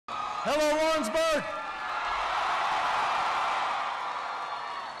Hello, Warrensburg.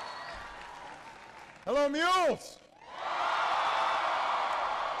 Hello, Mules.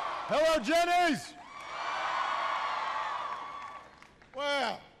 Hello, Jennies.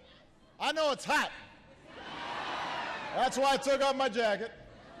 Well, I know it's hot. That's why I took off my jacket.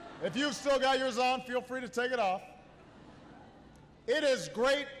 If you've still got yours on, feel free to take it off. It is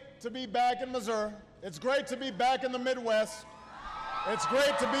great to be back in Missouri. It's great to be back in the Midwest. It's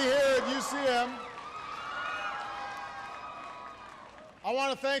great to be here at UCM. I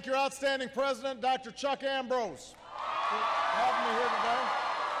want to thank your outstanding president, Dr. Chuck Ambrose, for having me here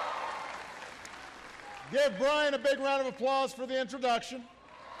today. Give Brian a big round of applause for the introduction.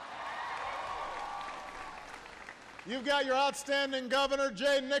 You've got your outstanding governor,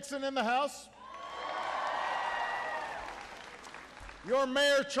 Jay Nixon, in the house. Your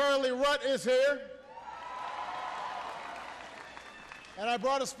mayor, Charlie Rutt, is here. And I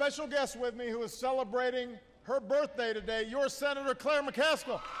brought a special guest with me who is celebrating her birthday today, your Senator Claire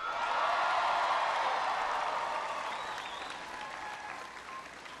McCaskill.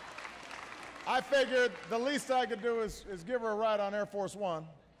 I figured the least I could do is give her a ride on Air Force One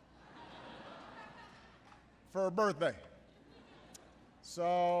for her birthday.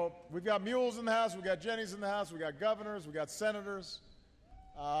 So we've got mules in the house, we've got jennies in the house, we've got governors, we've got senators,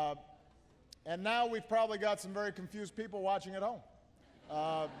 and now we've probably got some very confused people watching at home.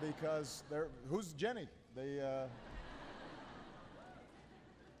 Because who's Jenny? I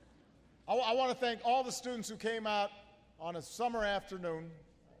want to thank all the students who came out on a summer afternoon.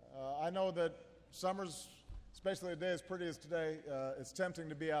 I know that summers, especially a day as pretty as today, it's tempting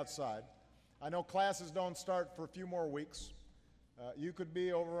to be outside. I know classes don't start for a few more weeks. You could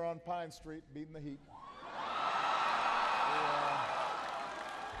be over on Pine Street beating the heat.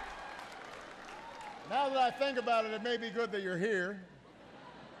 Now that I think about it, it may be good that you're here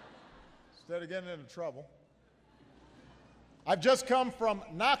instead of getting into trouble. I've just come from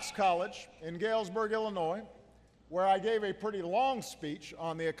Knox College in Galesburg, Illinois, where I gave a pretty long speech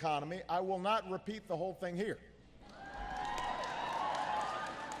on the economy. I will not repeat the whole thing here.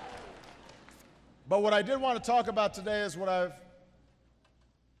 But what I did want to talk about today is what I've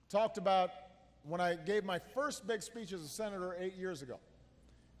talked about when I gave my first big speech as a senator 8 years ago.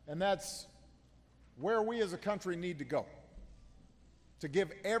 And that's where we as a country need to go to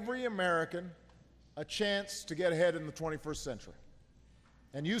give every American a chance to get ahead in the 21st century.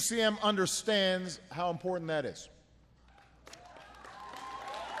 And UCM understands how important that is.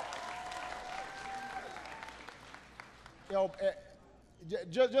 You know,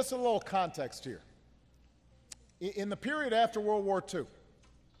 just a little context here. In the period after World War II,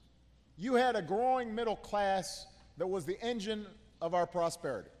 you had a growing middle class that was the engine of our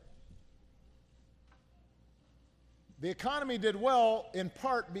prosperity. The economy did well in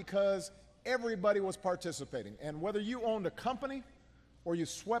part because everybody was participating. And whether you owned a company or you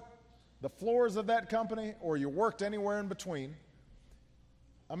swept the floors of that company or you worked anywhere in between,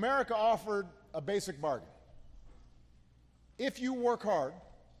 America offered a basic bargain. If you work hard,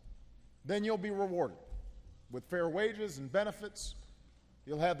 then you'll be rewarded with fair wages and benefits.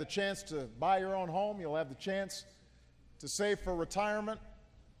 You'll have the chance to buy your own home. You'll have the chance to save for retirement.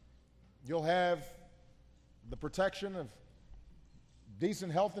 You'll have the protection of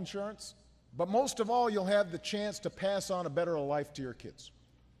decent health insurance. But most of all, you'll have the chance to pass on a better life to your kids.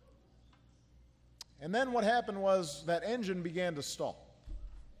 And then what happened was that engine began to stall.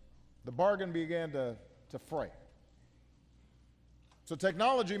 The bargain began to fray. So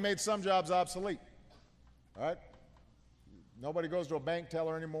technology made some jobs obsolete. All right? Nobody goes to a bank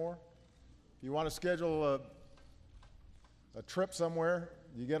teller anymore. If you want to schedule a trip somewhere,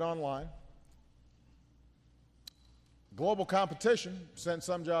 you get online. Global competition sent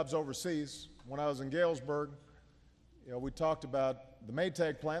some jobs overseas. When I was in Galesburg, we talked about the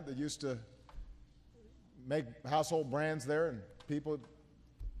Maytag plant that used to make household brands there, and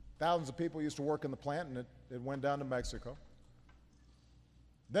thousands of people used to work in the plant, and it went down to Mexico.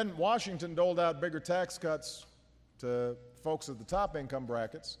 Then Washington doled out bigger tax cuts to folks at the top income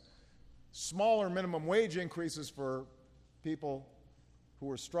brackets, smaller minimum wage increases for people who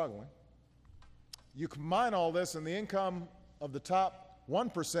were struggling. You combine all this, and the income of the top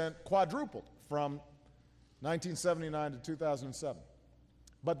 1% quadrupled from 1979 to 2007.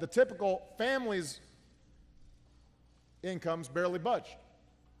 But the typical family's incomes barely budged.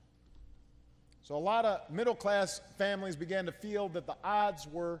 So a lot of middle-class families began to feel that the odds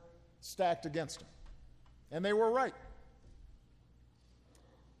were stacked against them. And they were right.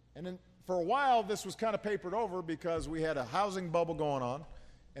 And then for a while, this was kind of papered over because we had a housing bubble going on,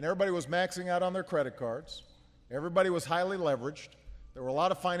 and everybody was maxing out on their credit cards. Everybody was highly leveraged. There were a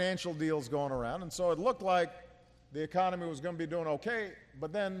lot of financial deals going around, and so it looked like the economy was going to be doing okay,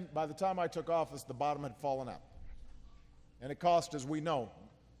 but then by the time I took office, the bottom had fallen out. And it cost, as we know,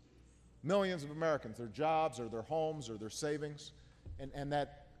 millions of Americans their jobs or their homes or their savings, and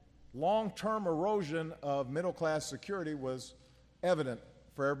that long-term erosion of middle-class security was evident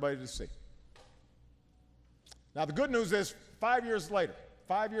for everybody to see. Now, the good news is 5 years later,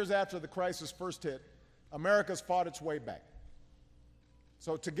 5 years after the crisis first hit, America's fought its way back.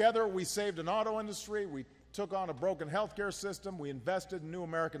 So together we saved an auto industry, we took on a broken healthcare system, we invested in new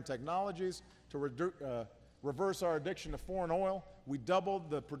American technologies to reverse our addiction to foreign oil, we doubled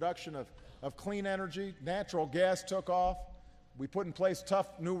the production of clean energy, natural gas took off, we put in place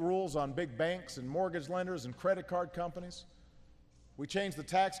tough new rules on big banks and mortgage lenders and credit card companies. We changed the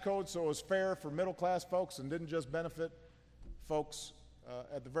tax code so it was fair for middle-class folks and didn't just benefit folks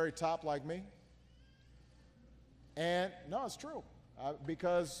at the very top like me. And no, it's true,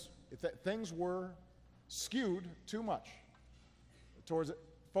 because things were skewed too much towards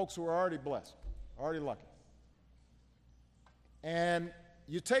folks who are already blessed, already lucky. And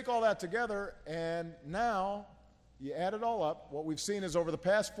you take all that together, and now you add it all up. What we've seen is over the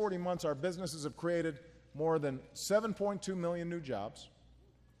past 40 months, our businesses have created more than 7.2 million new jobs.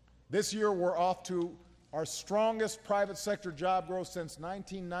 This year, we're off to our strongest private sector job growth since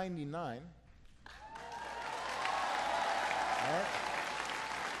 1999. All right.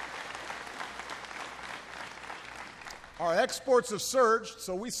 Our exports have surged,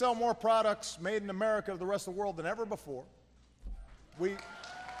 so we sell more products made in America to the rest of the world than ever before. We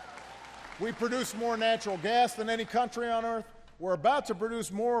produce more natural gas than any country on earth. We're about to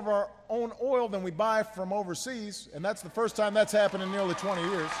produce more of our own oil than we buy from overseas, and that's the first time that's happened in nearly 20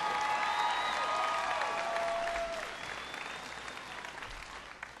 years.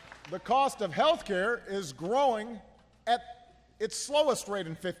 The cost of health care is growing at its slowest rate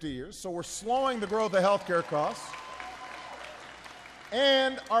in 50 years, so we're slowing the growth of health care costs.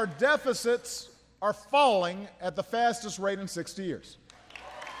 And our deficits are falling at the fastest rate in 60 years.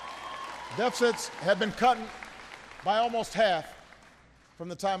 Deficits have been cut by almost half from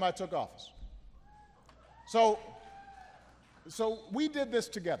the time I took office. So we did this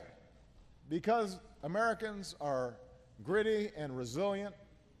together because Americans are gritty and resilient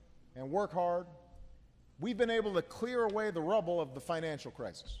and work hard. We've been able to clear away the rubble of the financial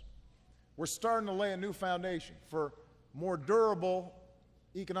crisis. We're starting to lay a new foundation for more durable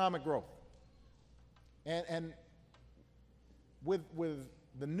economic growth. And with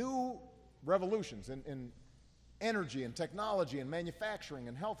the new revolutions in energy and technology and manufacturing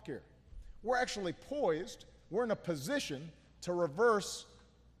and healthcare, we're actually poised, we're in a position to reverse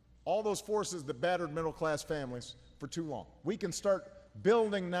all those forces that battered middle-class families for too long. We can start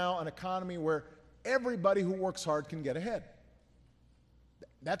building now an economy where everybody who works hard can get ahead.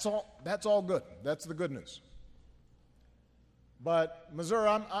 That's all good. That's the good news. But, Missouri,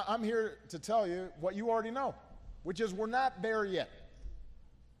 I'm here to tell you what you already know, which is we're not there yet.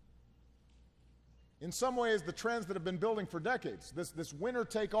 In some ways, the trends that have been building for decades, this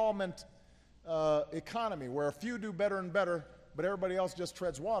winner-take-all economy where a few do better and better, but everybody else just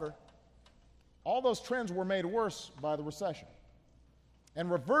treads water, all those trends were made worse by the recession. And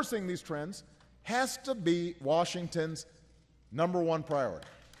reversing these trends has to be Washington's #1 priority.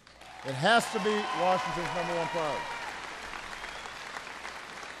 It has to be Washington's #1 priority.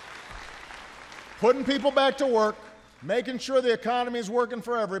 Putting people back to work, making sure the economy is working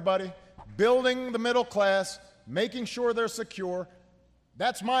for everybody, building the middle class, making sure they're secure,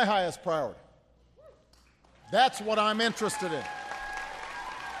 that's my highest priority. That's what I'm interested in.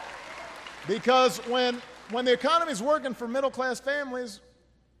 Because when the economy is working for middle class families,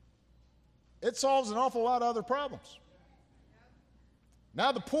 it solves an awful lot of other problems.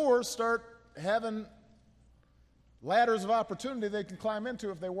 Now the poor start having ladders of opportunity they can climb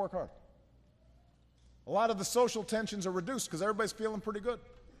into if they work hard. A lot of the social tensions are reduced because everybody's feeling pretty good.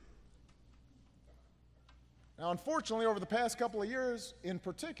 Now, unfortunately, over the past couple of years in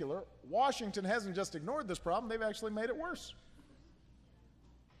particular, Washington hasn't just ignored this problem, they've actually made it worse.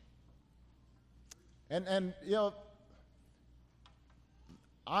 And you know,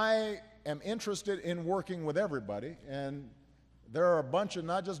 I am interested in working with everybody, and there are a bunch of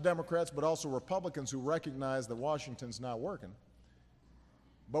not just Democrats but also Republicans who recognize that Washington's not working.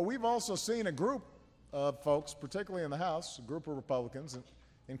 But we've also seen a group of folks, particularly in the House, a group of Republicans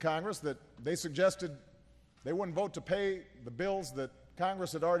in Congress, that they suggested they wouldn't vote to pay the bills that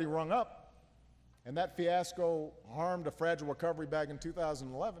Congress had already rung up, and that fiasco harmed a fragile recovery back in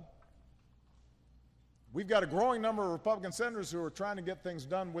 2011. We've got a growing number of Republican senators who are trying to get things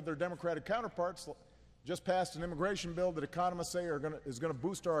done with their Democratic counterparts, just passed an immigration bill that economists say is going to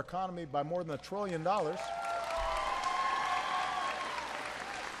boost our economy by more than $1 trillion.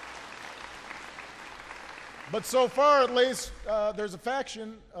 But so far, at least, there's a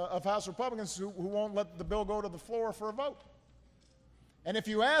faction of House Republicans who won't let the bill go to the floor for a vote. And if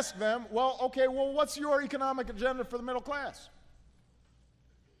you ask them, well, okay, well, what's your economic agenda for the middle class?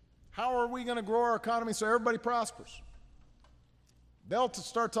 How are we going to grow our economy so everybody prospers? They'll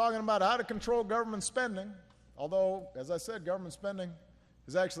start talking about how to control government spending, although, as I said, government spending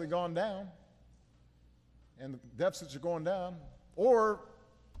has actually gone down, and the deficits are going down. Or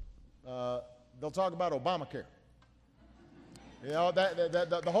they'll talk about Obamacare. You know,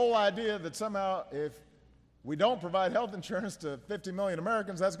 the whole idea that somehow if we don't provide health insurance to 50 million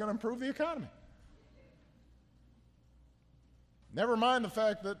Americans, that's going to improve the economy. Never mind the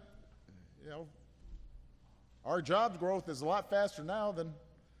fact that, you know, our jobs growth is a lot faster now than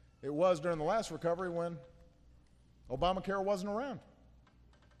it was during the last recovery when Obamacare wasn't around.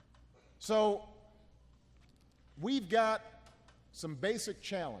 So we've got some basic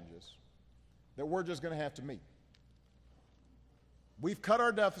challenges that we're just going to have to meet. We've cut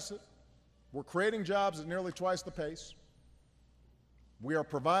our deficit. We're creating jobs at nearly twice the pace. We are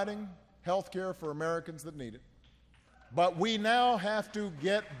providing health care for Americans that need it. But we now have to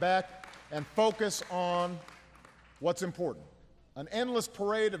get back and focus on what's important. An endless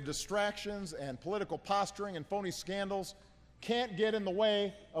parade of distractions and political posturing and phony scandals can't get in the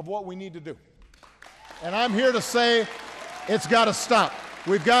way of what we need to do. And I'm here to say it's got to stop.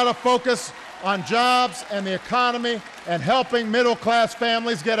 We've got to focus on jobs and the economy and helping middle-class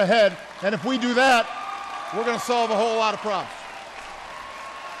families get ahead. And if we do that, we're going to solve a whole lot of problems.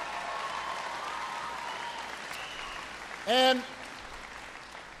 And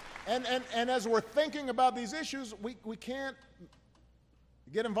as we're thinking about these issues, we can't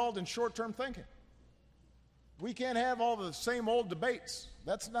get involved in short-term thinking. We can't have all the same old debates.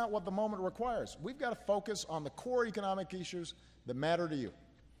 That's not what the moment requires. We've got to focus on the core economic issues that matter to you.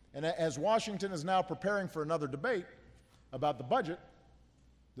 And as Washington is now preparing for another debate about the budget,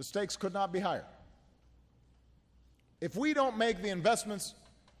 the stakes could not be higher. If we don't make the investments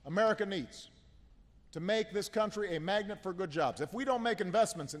America needs to make this country a magnet for good jobs, if we don't make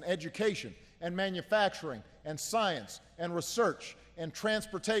investments in education and manufacturing and science and research and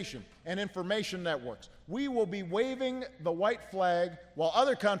transportation and information networks, we will be waving the white flag while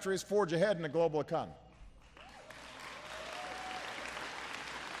other countries forge ahead in the global economy.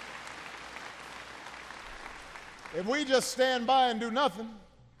 If we just stand by and do nothing,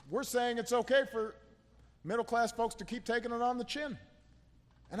 we're saying it's okay for middle-class folks to keep taking it on the chin.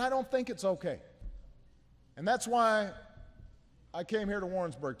 And I don't think it's okay. And that's why I came here to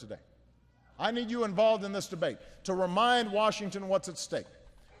Warrensburg today. I need you involved in this debate to remind Washington what's at stake.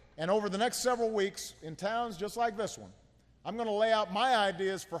 And over the next several weeks, in towns just like this one, I'm going to lay out my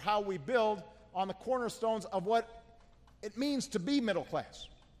ideas for how we build on the cornerstones of what it means to be middle class,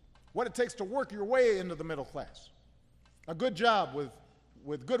 what it takes to work your way into the middle class. A good job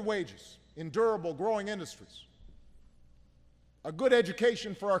with good wages in durable, growing industries. A good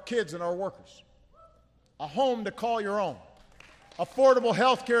education for our kids and our workers. A home to call your own. Affordable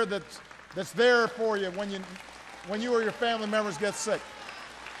health care that's there for you when you or your family members get sick.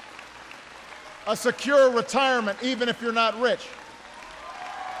 A secure retirement, even if you're not rich.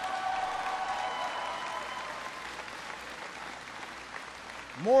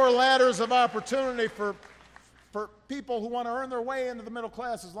 More ladders of opportunity for people who want to earn their way into the middle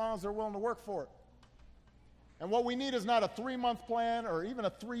class as long as they're willing to work for it. And what we need is not a 3-month plan or even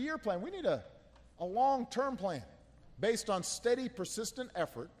a 3-year plan. We need a long-term plan based on steady, persistent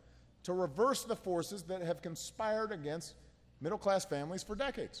effort to reverse the forces that have conspired against middle-class families for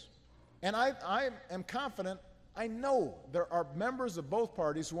decades. And I am confident, I know there are members of both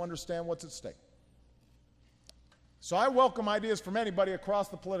parties who understand what's at stake. So I welcome ideas from anybody across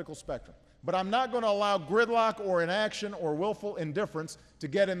the political spectrum. But I'm not going to allow gridlock or inaction or willful indifference to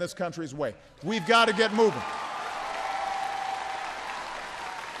get in this country's way. We've got to get moving.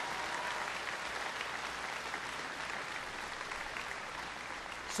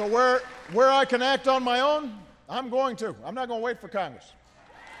 So where I can act on my own, I'm going to. I'm not going to wait for Congress.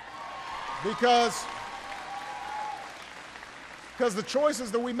 Because the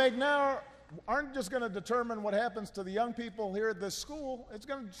choices that we make now aren't just going to determine what happens to the young people here at this school. It's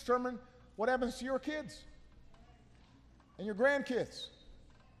going to determine what happens to your kids and your grandkids.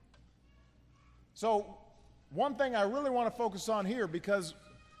 So one thing I really want to focus on here, because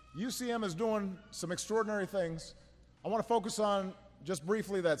UCM is doing some extraordinary things, I want to focus on just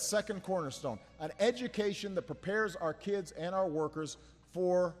briefly that second cornerstone, an education that prepares our kids and our workers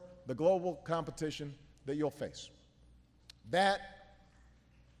for the global competition that you'll face. That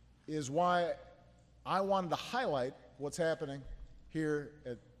is why I wanted to highlight what's happening here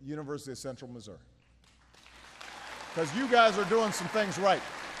at University of Central Missouri. Because you guys are doing some things right.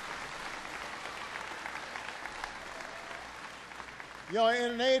 You know,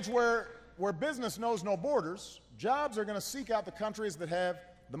 in an age where business knows no borders, jobs are going to seek out the countries that have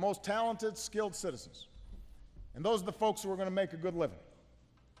the most talented, skilled citizens. And those are the folks who are going to make a good living.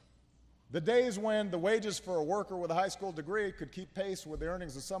 The days when the wages for a worker with a high school degree could keep pace with the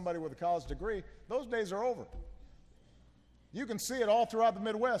earnings of somebody with a college degree, those days are over. You can see it all throughout the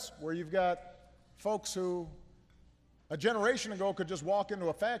Midwest, where you've got folks who a generation ago could just walk into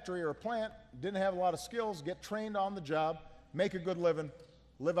a factory or a plant, didn't have a lot of skills, get trained on the job, make a good living,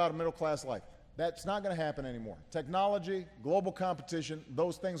 live out a middle-class life. That's not going to happen anymore. Technology, global competition,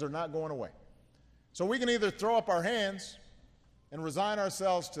 those things are not going away. So we can either throw up our hands and resign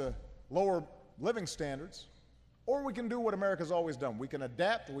ourselves to lower living standards, or we can do what America's always done. We can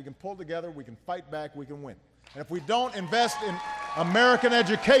adapt, we can pull together, we can fight back, we can win. And if we don't invest in American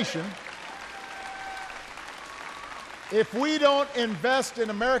education,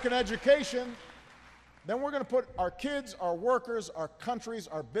 then we're going to put our kids, our workers, our countries,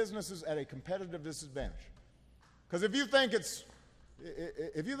 our businesses at a competitive disadvantage. Because if you think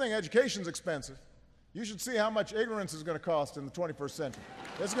education's expensive, you should see how much ignorance is going to cost in the 21st century.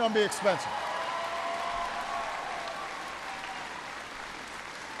 It's going to be expensive.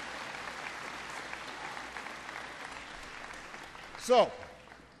 So,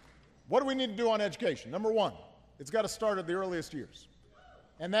 what do we need to do on education? Number one, it's got to start at the earliest years.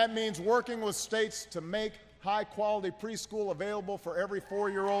 And that means working with states to make high-quality preschool available for every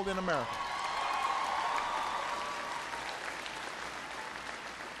 4-year-old in America.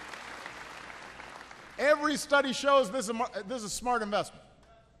 Every study shows this is a smart investment.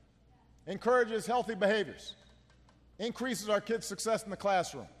 Encourages healthy behaviors, increases our kids' success in the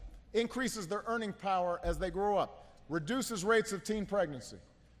classroom, increases their earning power as they grow up, reduces rates of teen pregnancy,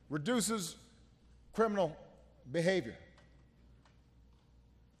 reduces criminal behavior.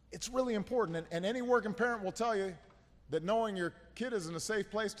 It's really important, and any working parent will tell you that knowing your kid is in a safe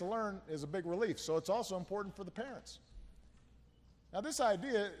place to learn is a big relief, so it's also important for the parents. Now this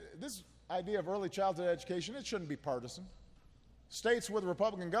idea of early childhood education, it shouldn't be partisan. States with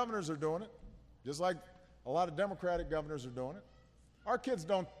Republican governors are doing it, just like a lot of Democratic governors are doing it. Our kids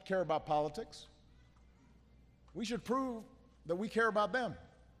don't care about politics. We should prove that we care about them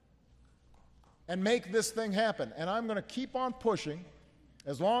and make this thing happen, and I'm going to keep on pushing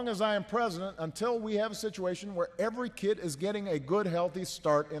as long as I am president, until we have a situation where every kid is getting a good, healthy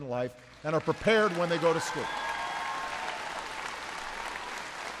start in life and are prepared when they go to school.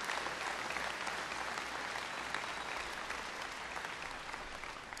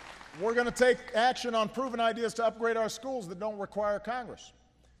 We're going to take action on proven ideas to upgrade our schools that don't require Congress.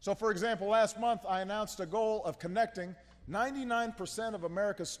 So, for example, last month I announced a goal of connecting 99% of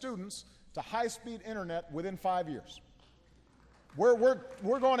America's students to high-speed internet within 5 years. We're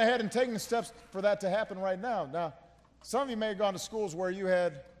going ahead and taking the steps for that to happen right now. Now, some of you may have gone to schools where you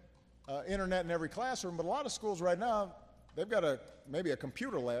had internet in every classroom, but a lot of schools right now, they've got maybe a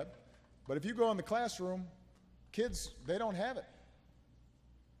computer lab, but if you go in the classroom, kids, they don't have it.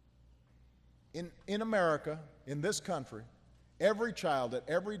 In America, in this country, every child at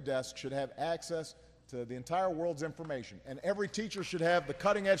every desk should have access to the entire world's information, and every teacher should have the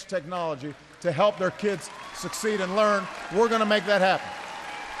cutting-edge technology to help their kids succeed and learn. We're going to make that happen.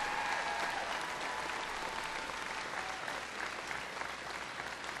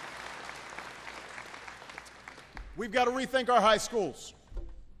 We've got to rethink our high schools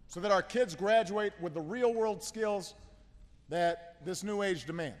so that our kids graduate with the real-world skills that this new age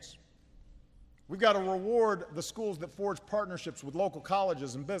demands. We've got to reward the schools that forge partnerships with local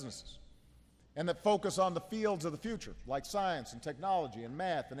colleges and businesses, and that focus on the fields of the future, like science and technology and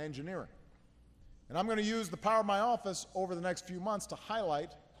math and engineering. And I'm going to use the power of my office over the next few months to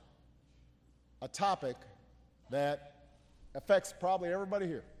highlight a topic that affects probably everybody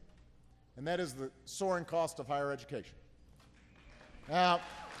here, and that is the soaring cost of higher education. Now,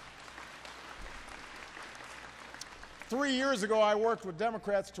 3 years ago, I worked with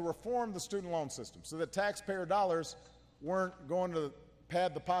Democrats to reform the student loan system so that taxpayer dollars weren't going to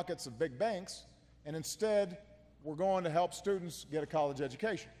pad the pockets of big banks, and instead we're going to help students get a college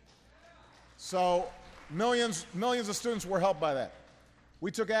education. So millions of students were helped by that.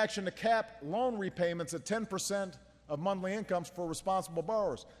 We took action to cap loan repayments at 10% of monthly incomes for responsible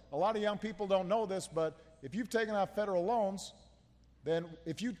borrowers. A lot of young people don't know this, but if you've taken out federal loans, then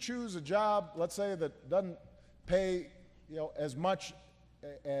if you choose a job, let's say, that doesn't pay as much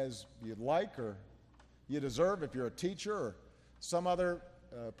as you'd like, or you deserve if you're a teacher or some other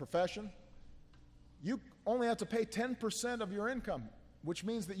profession, you only have to pay 10% of your income, which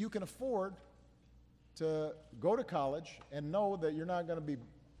means that you can afford to go to college and know that you're not going to be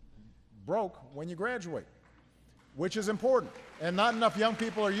broke when you graduate, which is important. And not enough young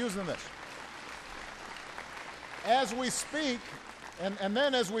people are using this. As we speak, and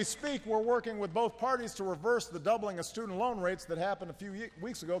then as we speak, we're working with both parties to reverse the doubling of student loan rates that happened a few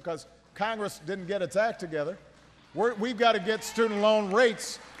weeks ago because Congress didn't get its act together. We've got to get student loan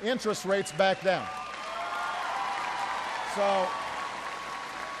rates, interest rates back down.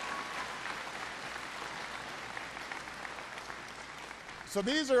 So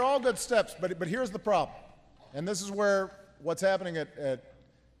these are all good steps, but here's the problem. And this is where what's happening at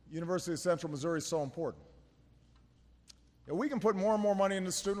University of Central Missouri is so important. We can put more and more money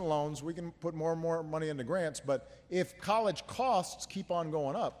into student loans, we can put more and more money into grants, but if college costs keep on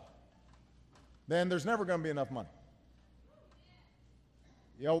going up, then there's never going to be enough money.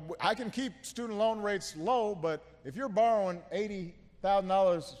 I can keep student loan rates low, but if you're borrowing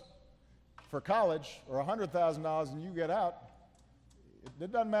 $80,000 for college or $100,000 and you get out,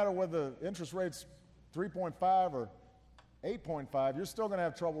 it doesn't matter whether the interest rate's 3.5 or 8.5, you're still going to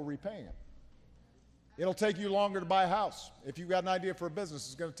have trouble repaying it. It'll take you longer to buy a house. If you've got an idea for a business,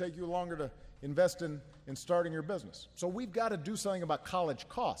 it's going to take you longer to invest in starting your business. So we've got to do something about college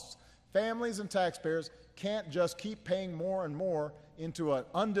costs. Families and taxpayers can't just keep paying more and more into an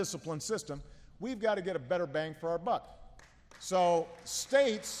undisciplined system. We've got to get a better bang for our buck. So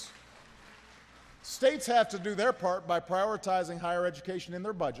states have to do their part by prioritizing higher education in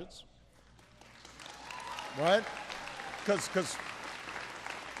their budgets, right? Because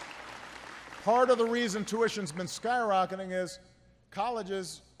part of the reason tuition's been skyrocketing is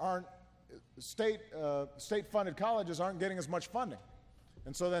colleges aren't, state-funded colleges aren't getting as much funding.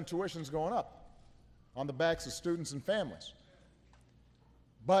 And so then tuition's going up on the backs of students and families.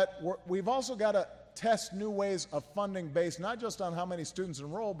 But we've also got to test new ways of funding based not just on how many students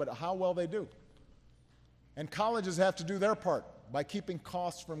enroll, but how well they do. And colleges have to do their part by keeping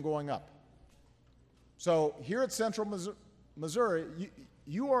costs from going up. So here at Central Missouri,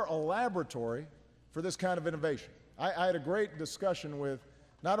 you are a laboratory for this kind of innovation. I had a great discussion with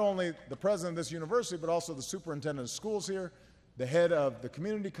not only the president of this university, but also the superintendent of schools here, the head of the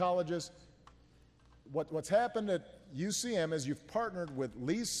community colleges. What's happened at UCM is you've partnered with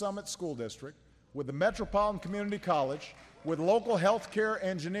Lee's Summit School District, with the Metropolitan Community College, with local healthcare,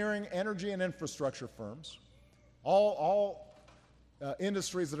 engineering, energy, and infrastructure firms, all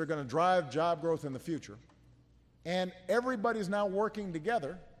industries that are going to drive job growth in the future. And everybody's now working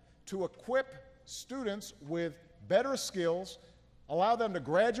together to equip students with better skills, allow them to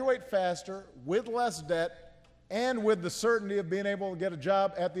graduate faster, with less debt, and with the certainty of being able to get a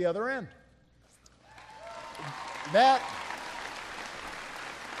job at the other end. That's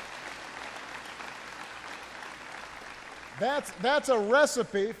a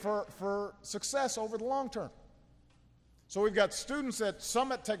recipe for success over the long term. So we've got students at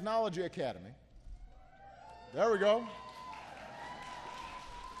Summit Technology Academy. There we go.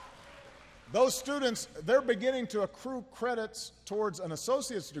 Those students, they're beginning to accrue credits towards an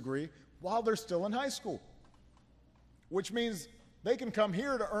associate's degree while they're still in high school, which means they can come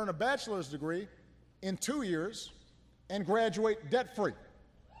here to earn a bachelor's degree in 2 years and graduate debt-free.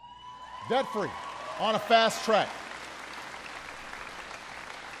 Debt-free, on a fast track.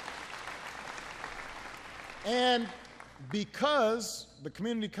 And because the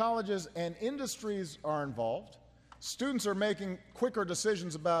community colleges and industries are involved, students are making quicker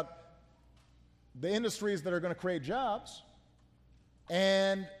decisions about the industries that are going to create jobs,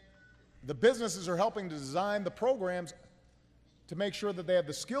 and the businesses are helping to design the programs to make sure that they have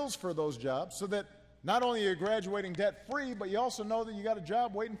the skills for those jobs so that not only are you graduating debt-free, but you also know that you got a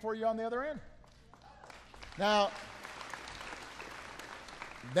job waiting for you on the other end. Now,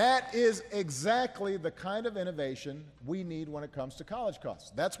 that is exactly the kind of innovation we need when it comes to college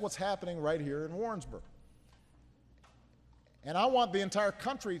costs. That's what's happening right here in Warrensburg. And I want the entire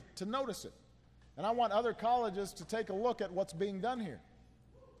country to notice it. And I want other colleges to take a look at what's being done here.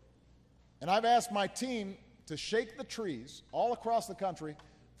 And I've asked my team to shake the trees all across the country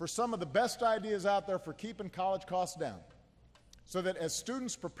for some of the best ideas out there for keeping college costs down, so that as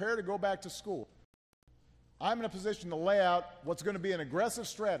students prepare to go back to school, I'm in a position to lay out what's going to be an aggressive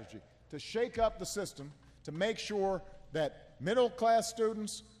strategy to shake up the system to make sure that middle-class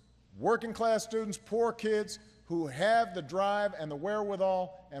students, working-class students, poor kids who have the drive and the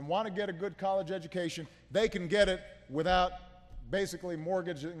wherewithal and want to get a good college education, they can get it without basically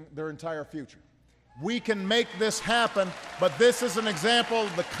mortgaging their entire future. We can make this happen, but this is an example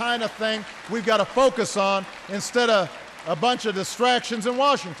of the kind of thing we've got to focus on instead of a bunch of distractions in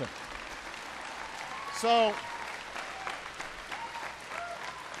Washington. So,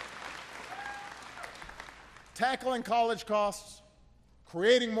 tackling college costs,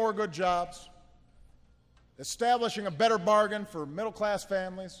 creating more good jobs, establishing a better bargain for middle-class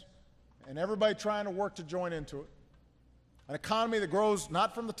families, and everybody trying to work to join into it. An economy that grows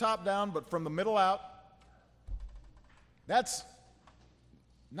not from the top down, but from the middle out. That's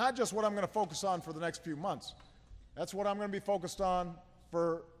not just what I'm going to focus on for the next few months. That's what I'm going to be focused on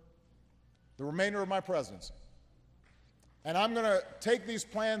for the remainder of my presidency. And I'm going to take these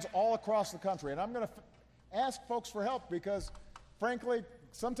plans all across the country, and I'm going to ask folks for help because, frankly,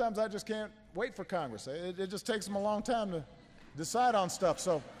 sometimes I just can't wait for Congress. It just takes them a long time to decide on stuff.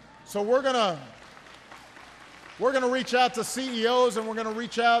 So we're going to reach out to CEOs, and we're going to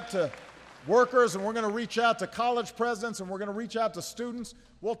reach out to workers, and we're going to reach out to college presidents, and we're going to reach out to students.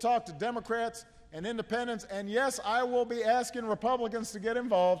 We'll talk to Democrats and independents, and yes, I will be asking Republicans to get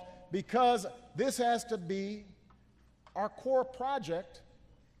involved because this has to be our core project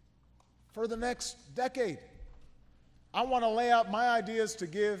for the next decade. I want to lay out my ideas to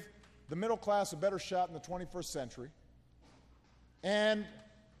give the middle class a better shot in the 21st century. And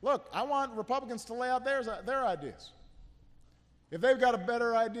look, I want Republicans to lay out their ideas. If they've got a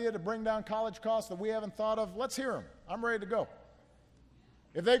better idea to bring down college costs that we haven't thought of, let's hear them. I'm ready to go.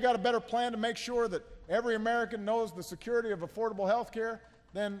 If they've got a better plan to make sure that every American knows the security of affordable health care,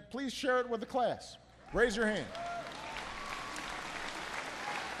 then please share it with the class. Raise your hand.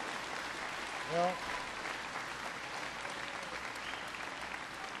 Well,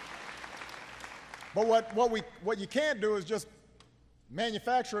 but what you can't do is just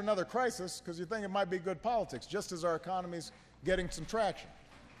manufacture another crisis because you think it might be good politics, just as our economy's getting some traction.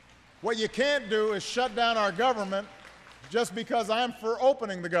 What you can't do is shut down our government just because I'm for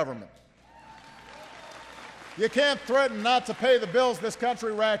opening the government. You can't threaten not to pay the bills this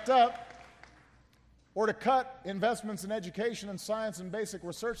country racked up or to cut investments in education and science and basic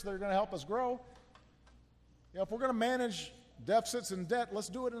research that are going to help us grow. You know, if we're going to manage deficits and debt, let's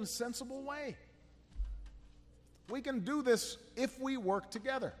do it in a sensible way. We can do this if we work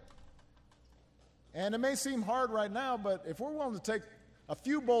together. And it may seem hard right now, but if we're willing to take a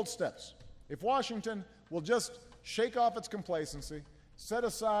few bold steps, if Washington will just shake off its complacency, set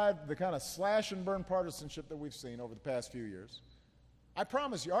aside the kind of slash and burn partisanship that we've seen over the past few years, I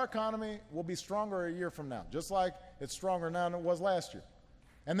promise you our economy will be stronger a year from now, just like it's stronger now than it was last year.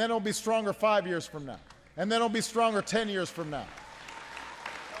 And then it'll be stronger 5 years from now. And then it'll be stronger 10 years from now.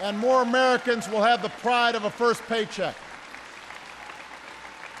 And more Americans will have the pride of a first paycheck.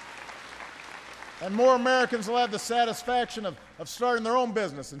 And more Americans will have the satisfaction of starting their own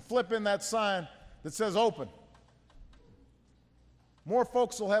business and flipping that sign that says open. More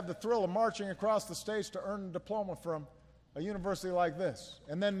folks will have the thrill of marching across the stage to earn a diploma from a university like this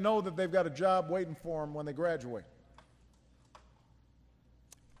and then know that they've got a job waiting for them when they graduate.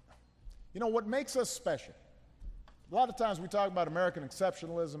 You know, what makes us special, a lot of times we talk about American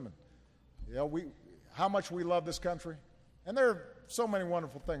exceptionalism and how much we love this country, and there are so many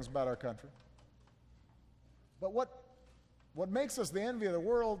wonderful things about our country. But what makes us the envy of the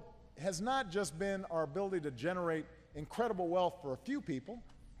world has not just been our ability to generate incredible wealth for a few people.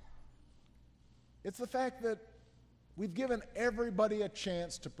 It's the fact that we've given everybody a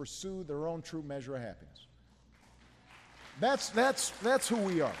chance to pursue their own true measure of happiness. That's who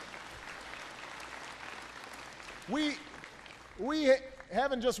we are. We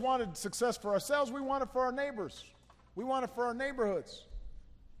haven't just wanted success for ourselves, we want it for our neighbors. We want it for our neighborhoods.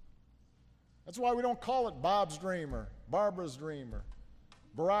 That's why we don't call it Bob's dream or Barbara's dream or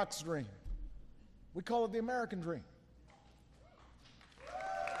Barack's dream. We call it the American dream.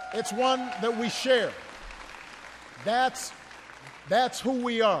 It's one that we share. That's who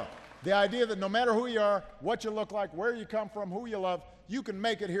we are. The idea that no matter who you are, what you look like, where you come from, who you love, you can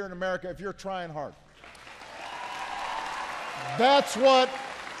make it here in America if you're trying hard. That's what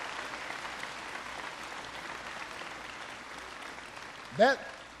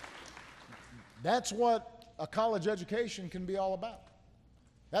a college education can be all about.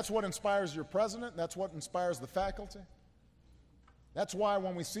 That's what inspires your president. That's what inspires the faculty. That's why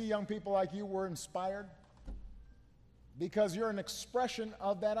when we see young people like you, we're inspired, because you're an expression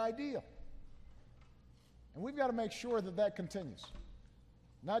of that ideal. And we've got to make sure that that continues,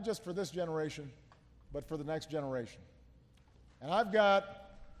 not just for this generation, but for the next generation. And I've got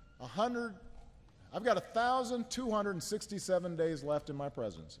 1,267 days left in my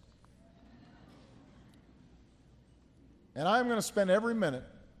presidency. And I'm going to spend every minute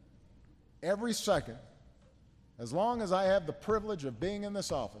every second, as long as I have the privilege of being in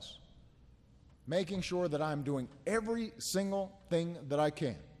this office, making sure that I'm doing every single thing that I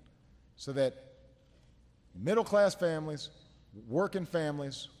can so that middle-class families, working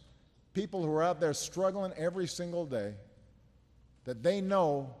families, people who are out there struggling every single day, that they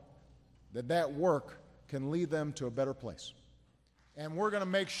know that that work can lead them to a better place. And we're going to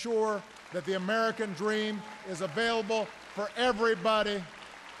make sure that the American dream is available for everybody,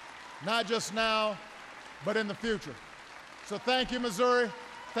 not just now, but in the future. So thank you, Missouri.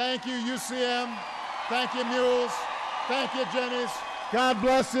 Thank you, UCM. Thank you, Mules. Thank you, Jennies. God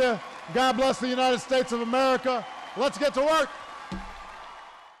bless you. God bless the United States of America. Let's get to work.